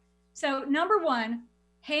 Okay? So number one,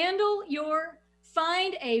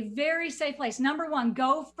 find a very safe place. Number one,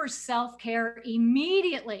 go for self-care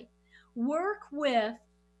immediately. Work with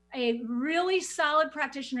a really solid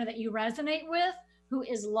practitioner that you resonate with, who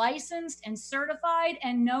is licensed and certified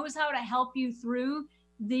and knows how to help you through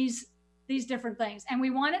these different things. And we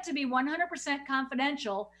want it to be 100%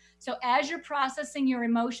 confidential. So as you're processing your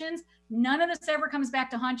emotions, none of this ever comes back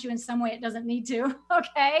to haunt you in some way it doesn't need to,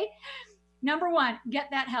 okay? Number one, get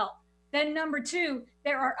that help. Then number two,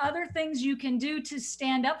 there are other things you can do to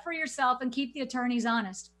stand up for yourself and keep the attorneys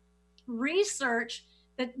honest. Research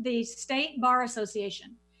the State Bar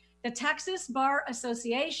Association. The Texas Bar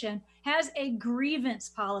Association has a grievance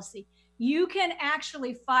policy. You can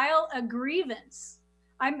actually file a grievance.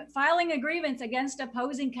 I'm filing a grievance against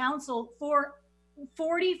opposing counsel for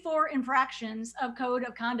 44 infractions of code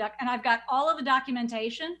of conduct, and I've got all of the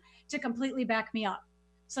documentation to completely back me up.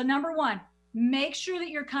 So number one, make sure that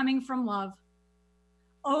you're coming from love.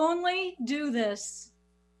 Only do this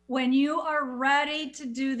when you are ready to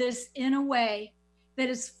do this in a way that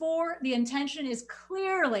is the intention is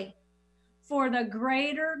clearly for the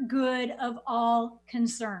greater good of all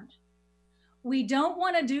concerned. We don't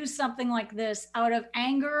want to do something like this out of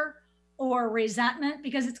anger or resentment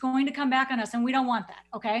because it's going to come back on us and we don't want that,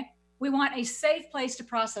 okay? We want a safe place to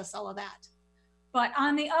process all of that. But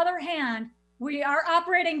on the other hand, we are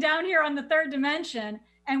operating down here on the third dimension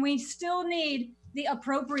and we still need the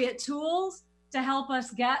appropriate tools to help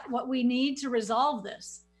us get what we need to resolve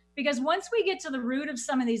this. Because once we get to the root of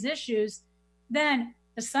some of these issues, then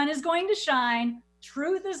the sun is going to shine,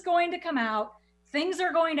 truth is going to come out, things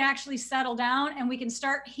are going to actually settle down and we can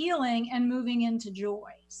start healing and moving into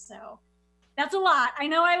joy. So that's a lot. I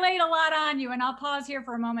know I laid a lot on you, and I'll pause here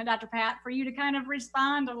for a moment, Dr. Pat, for you to kind of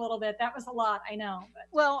respond a little bit. That was a lot, I know. But.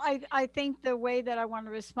 Well, I think the way that I want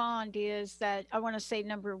to respond is that I want to say,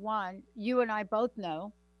 number one, you and I both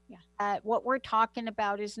know that what we're talking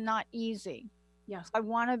about is not easy. Yes. I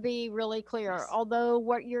want to be really clear. Yes. Although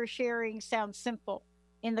what you're sharing sounds simple,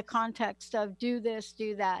 in the context of do this,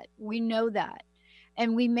 do that. We know that.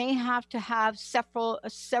 And we may have to have several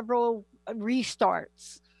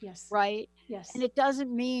restarts. Yes. Right? Yes. And it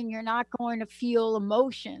doesn't mean you're not going to feel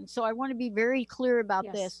emotion. So I want to be very clear about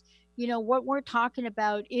this. You know, what we're talking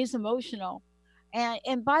about is emotional.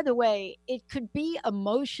 And by the way, it could be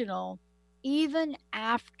emotional even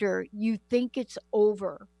after you think it's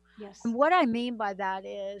over. Yes. And what I mean by that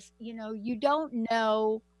is, you know, you don't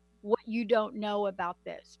know what you don't know about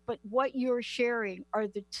this, but what you're sharing are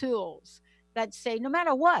the tools that say, no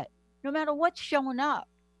matter what's showing up,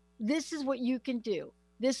 this is what you can do.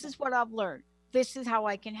 This is what I've learned. This is how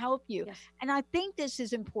I can help you. Yes. And I think this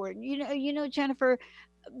is important. You know, Jennifer,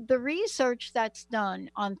 the research that's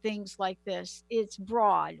done on things like this, it's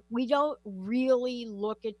broad. We don't really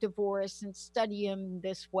look at divorce and study them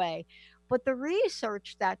this way. But the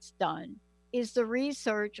research that's done is the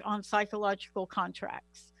research on psychological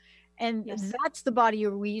contracts. And that's the body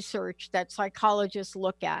of research that psychologists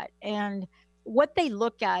look at. And what they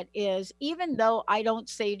look at is, even though I don't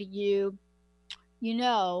say to you, you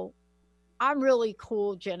know, I'm really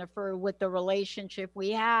cool, Jennifer, with the relationship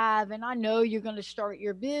we have, and I know you're going to start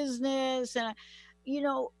your business, and you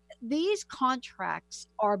know, these contracts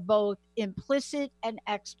are both implicit and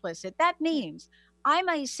explicit. That means I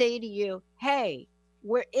might say to you, hey,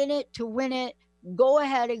 we're in it to win it, go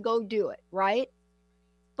ahead and go do it, right?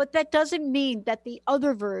 But that doesn't mean that the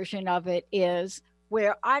other version of it is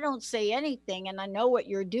where I don't say anything and I know what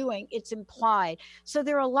you're doing. It's implied. So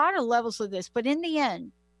there are a lot of levels of this, but in the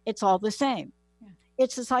end, it's all the same. Yeah.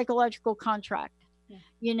 It's a psychological contract. Yeah.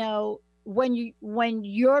 You know, when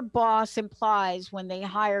your boss implies when they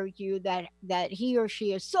hire you that he or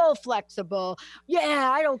she is so flexible,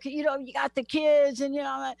 I don't, you know, you got the kids, and you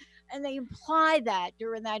know, and they imply that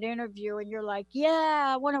during that interview, and you're like,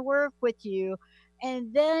 yeah, I want to work with you.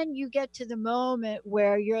 And then you get to the moment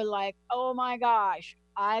where you're like, oh my gosh,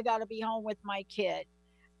 I got to be home with my kid.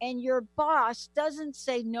 And your boss doesn't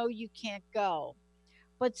say, no, you can't go,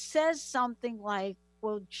 but says something like,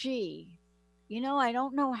 well, gee, you know, I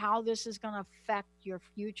don't know how this is going to affect your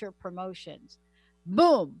future promotions.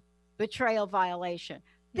 Boom, betrayal violation.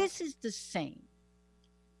 This is the same.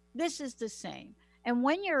 This is the same. And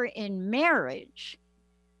when you're in marriage,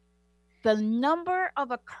 the number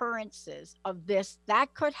of occurrences of this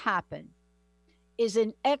that could happen is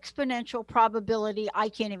an exponential probability I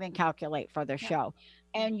can't even calculate for the show.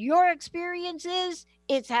 And your experience is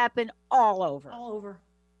it's happened all over. All over.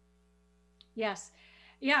 Yes.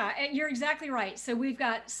 Yeah, you're exactly right. So we've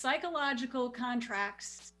got psychological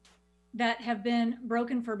contracts that have been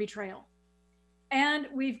broken for betrayal. And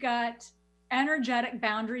we've got energetic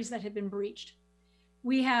boundaries that have been breached.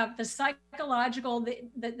 We have the psychological,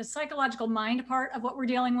 the psychological mind part of what we're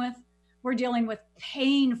dealing with. We're dealing with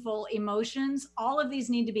painful emotions. All of these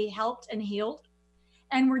need to be helped and healed.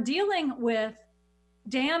 And we're dealing with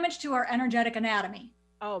damage to our energetic anatomy.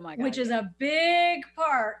 Oh my God. Which is a big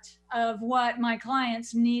part of what my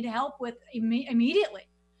clients need help with immediately.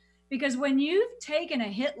 Because when you've taken a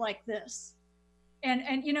hit like this,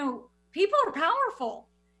 and you know, people are powerful,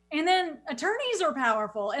 and then attorneys are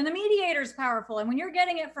powerful, and the mediator's powerful. And when you're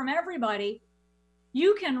getting it from everybody,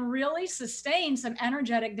 you can really sustain some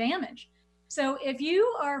energetic damage. So if you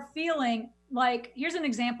are feeling like, here's an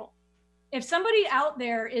example. If somebody out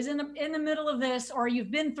there is in the middle of this, or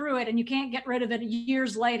you've been through it and you can't get rid of it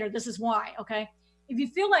years later, this is why, okay? If you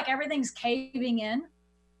feel like everything's caving in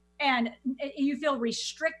and you feel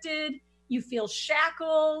restricted, you feel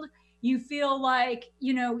shackled, you feel like,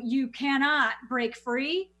 you know, you cannot break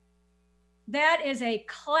free, that is a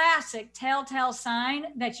classic telltale sign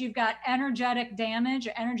that you've got energetic damage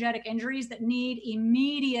or energetic injuries that need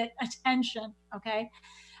immediate attention, okay?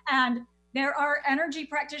 And there are energy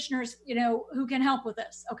practitioners, you know, who can help with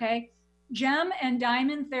this, okay? Gem and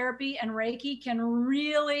diamond therapy and Reiki can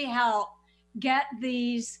really help get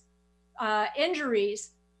these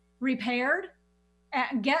injuries repaired,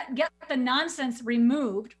 and get the nonsense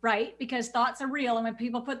removed, right? Because thoughts are real, and when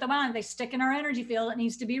people put them on, they stick in our energy field. It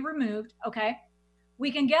needs to be removed, okay? We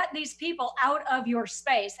can get these people out of your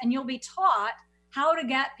space, and you'll be taught how to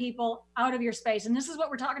get people out of your space. And this is what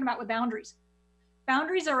we're talking about with boundaries.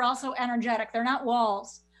 Boundaries are also energetic. They're not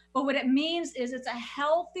walls. But what it means is it's a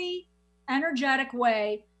healthy, energetic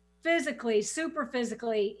way, physically, super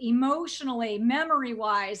physically, emotionally,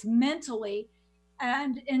 memory-wise, mentally,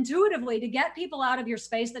 and intuitively, to get people out of your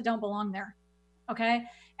space that don't belong there, okay?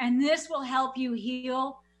 And this will help you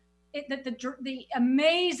heal. The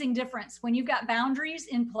amazing difference when you've got boundaries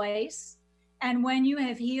in place and when you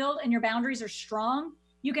have healed and your boundaries are strong,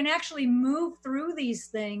 you can actually move through these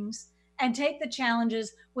things and take the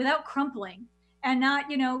challenges without crumpling and not,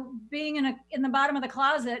 being in the bottom of the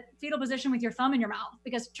closet, fetal position with your thumb in your mouth.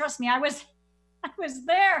 Because trust me, I was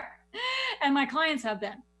there, and my clients have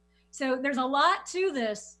been. So there's a lot to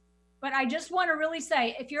this, but I just want to really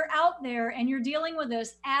say, if you're out there and you're dealing with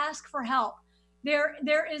this, ask for help.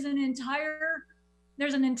 There's an entire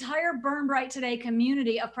Burn Bright Today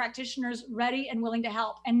community of practitioners ready and willing to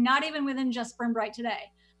help, and not even within just Burn Bright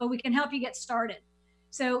Today, but we can help you get started.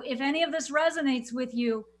 So if any of this resonates with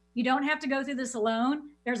you, you don't have to go through this alone.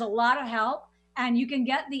 There's a lot of help, and you can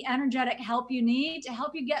get the energetic help you need to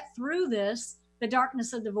help you get through this, the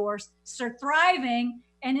darkness of divorce, start thriving,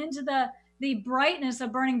 and into the brightness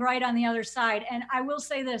of burning bright on the other side. And I will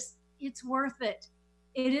say this, it's worth it.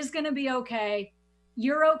 It is going to be okay.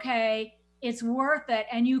 You're okay. It's worth it.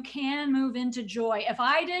 And you can move into joy. If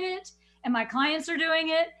I did it and my clients are doing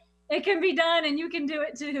it, it can be done, and you can do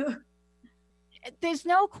it too. There's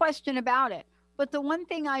no question about it. But the one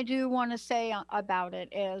thing I do want to say about it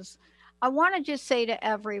is, I want to just say to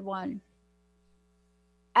everyone,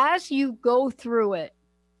 as you go through it,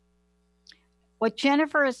 what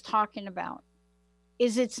Jennifer is talking about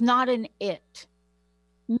is it's not an it,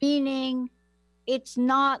 meaning it's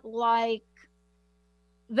not like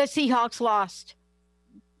the Seahawks lost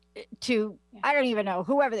to, I don't even know,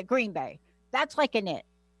 whoever, the Green Bay. That's like an it,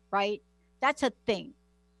 right? That's a thing.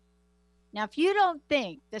 Now, if you don't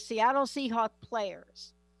think the Seattle Seahawks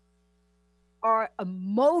players are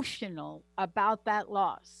emotional about that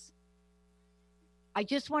loss, I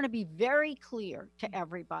just want to be very clear to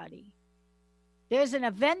everybody. There's an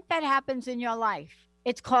event that happens in your life.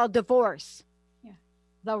 It's called divorce. Yeah.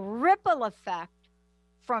 The ripple effect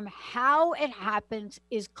from how it happens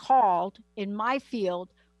is called, in my field,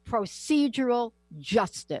 procedural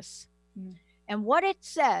justice. Mm. And what it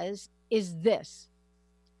says is this: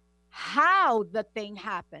 how the thing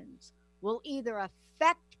happens will either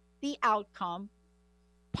affect the outcome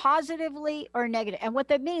positively or negative. And what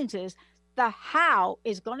that means is the how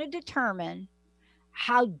is going to determine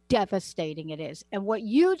how devastating it is. And what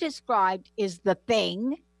you described is the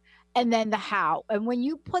thing, and then the how. And when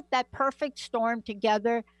you put that perfect storm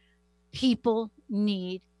together, people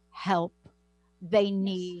need help. They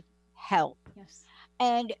need help. Yes.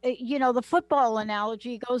 And, the football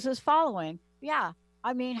analogy goes as following. Yeah.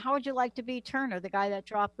 I mean, how would you like to be Turner, the guy that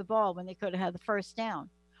dropped the ball when they could have had the first down?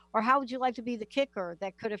 Or how would you like to be the kicker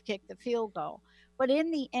that could have kicked the field goal? But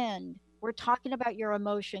in the end, we're talking about your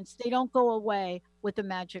emotions. They don't go away with a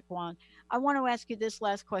magic wand. I want to ask you this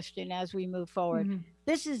last question as we move forward. Mm-hmm.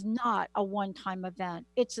 This is not a one-time event.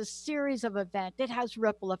 It's a series of events. It has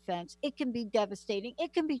ripple effects. It can be devastating.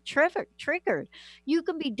 It can be triggered. You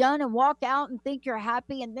can be done and walk out and think you're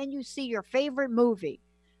happy, and then you see your favorite movie.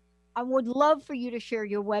 I would love for you to share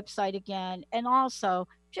your website again, and also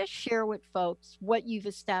just share with folks what you've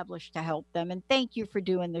established to help them. And thank you for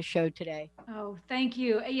doing the show today. Oh, thank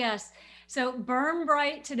you. Yes. So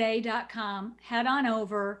burnbrighttoday.com, head on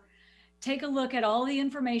over, take a look at all the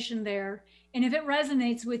information there. And if it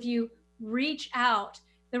resonates with you, reach out.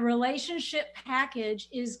 The relationship package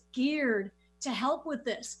is geared to help with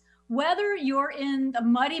this. Whether you're in the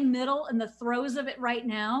muddy middle and the throes of it right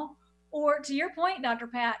now, or to your point, Dr.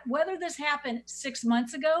 Pat, whether this happened 6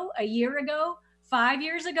 months ago, a year ago, 5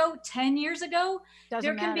 years ago, 10 years ago,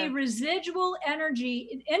 there can be residual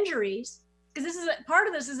energy injuries, because this is part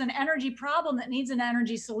of this is an energy problem that needs an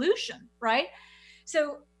energy solution, right?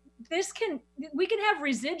 So we can have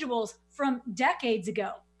residuals from decades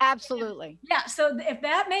ago. Absolutely. Yeah. So if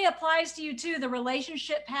that may applies to you too, the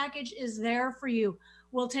relationship package is there for you.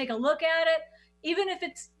 We'll take a look at it. Even if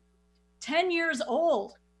it's 10 years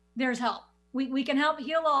old, there's help. We can help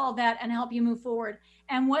heal all of that and help you move forward.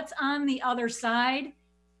 And what's on the other side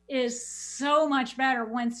is so much better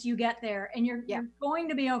once you get there, and you're going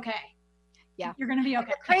to be okay. Yeah. You're going to be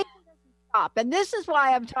okay. The crazy doesn't stop. And this is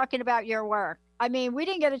why I'm talking about your work. I mean, we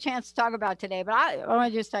didn't get a chance to talk about it today, but I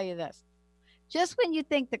want to just tell you this. Just when you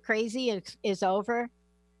think the crazy is over,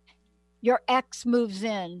 your ex moves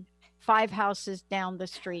in 5 houses down the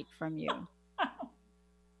street from you.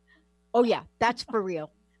 Oh yeah, that's for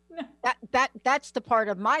real. That's the part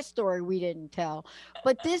of my story we didn't tell.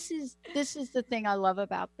 But this is the thing I love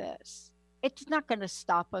about this. It's not going to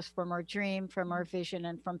stop us from our dream, from our vision,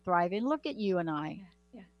 and from thriving. Look at you and I.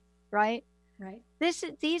 Yeah. Right? Right.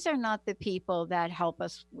 These are not the people that help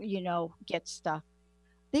us, get stuck.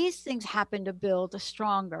 These things happen to build a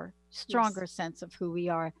stronger sense of who we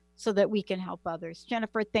are so that we can help others.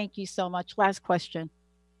 Jennifer, thank you so much. Last question.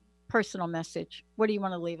 Personal message. What do you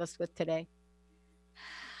want to leave us with today?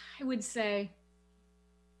 I would say,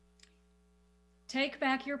 take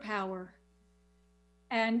back your power.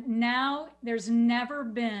 And now there's never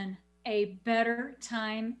been a better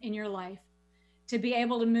time in your life, to be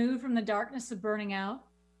able to move from the darkness of burning out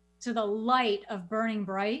to the light of burning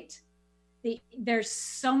bright. There's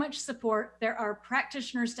so much support. There are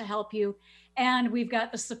practitioners to help you. And we've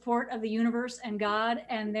got the support of the universe and God.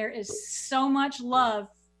 And there is so much love,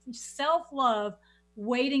 self-love,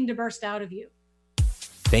 waiting to burst out of you.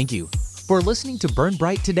 Thank you for listening to Burn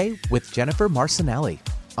Bright Today with Jennifer Marcinelli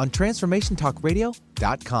on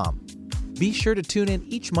TransformationTalkRadio.com. Be sure to tune in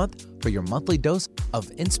each month for your monthly dose of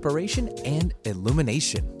inspiration and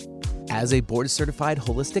illumination. As a board-certified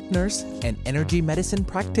holistic nurse and energy medicine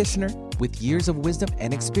practitioner with years of wisdom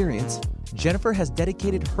and experience, Jennifer has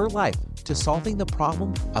dedicated her life to solving the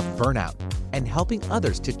problem of burnout and helping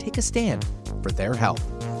others to take a stand for their health.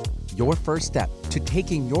 Your first step to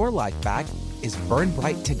taking your life back is Burn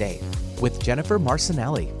Bright Today with Jennifer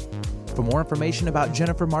Marcinelli. For more information about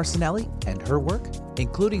Jennifer Marcinelli and her work,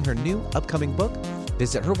 including her new upcoming book,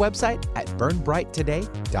 visit her website at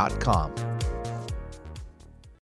burnbrighttoday.com.